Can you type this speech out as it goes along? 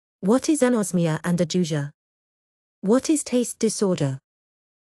What is anosmia and ageusia? What is taste disorder?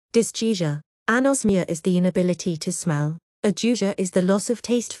 Dysgeusia. Anosmia is the inability to smell. Ageusia is the loss of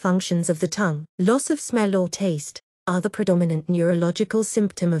taste functions of the tongue. Loss of smell or taste are the predominant neurological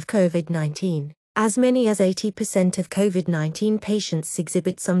symptom of COVID-19. As many as 80% of COVID-19 patients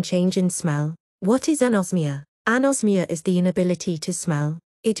exhibit some change in smell. What is anosmia? Anosmia is the inability to smell.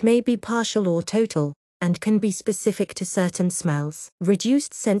 It may be partial or total, and can be specific to certain smells.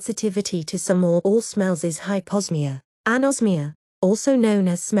 Reduced sensitivity to some or all smells is hyposmia. Anosmia, also known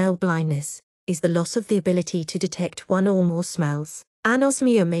as smell blindness, is the loss of the ability to detect one or more smells.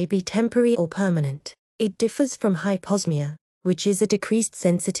 Anosmia may be temporary or permanent. It differs from hyposmia, which is a decreased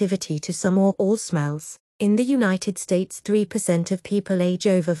sensitivity to some or all smells. In the United States, 3% of people age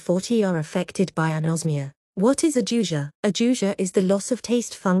over 40 are affected by anosmia. What is ageusia? Ageusia is the loss of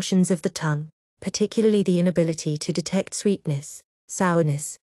taste functions of the tongue, particularly the inability to detect sweetness,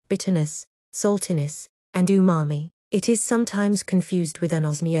 sourness, bitterness, saltiness, and umami. It is sometimes confused with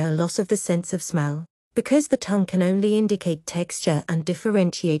anosmia, a loss of the sense of smell, because the tongue can only indicate texture and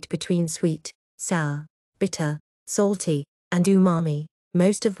differentiate between sweet, sour, bitter, salty, and umami.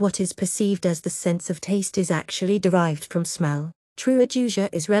 Most of what is perceived as the sense of taste is actually derived from smell. True ageusia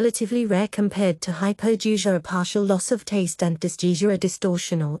is relatively rare compared to hypogeusia, a partial loss of taste, and dysgeusia, a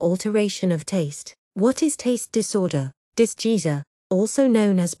distortion or alteration of taste. What is taste disorder? Dysgeusia, also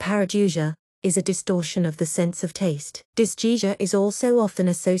known as parageusia, is a distortion of the sense of taste. Dysgeusia is also often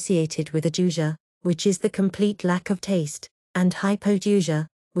associated with ageusia, which is the complete lack of taste, and hypogeusia,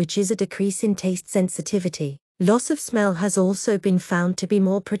 which is a decrease in taste sensitivity. Loss of smell has also been found to be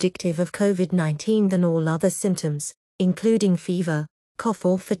more predictive of COVID-19 than all other symptoms, including fever, cough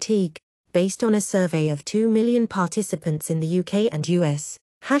or fatigue, based on a survey of 2 million participants in the UK and US.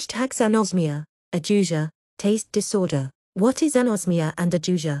 Hashtags anosmia, ageusia, taste disorder. What is anosmia and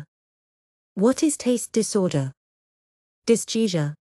ageusia? What is taste disorder? Dysgeusia.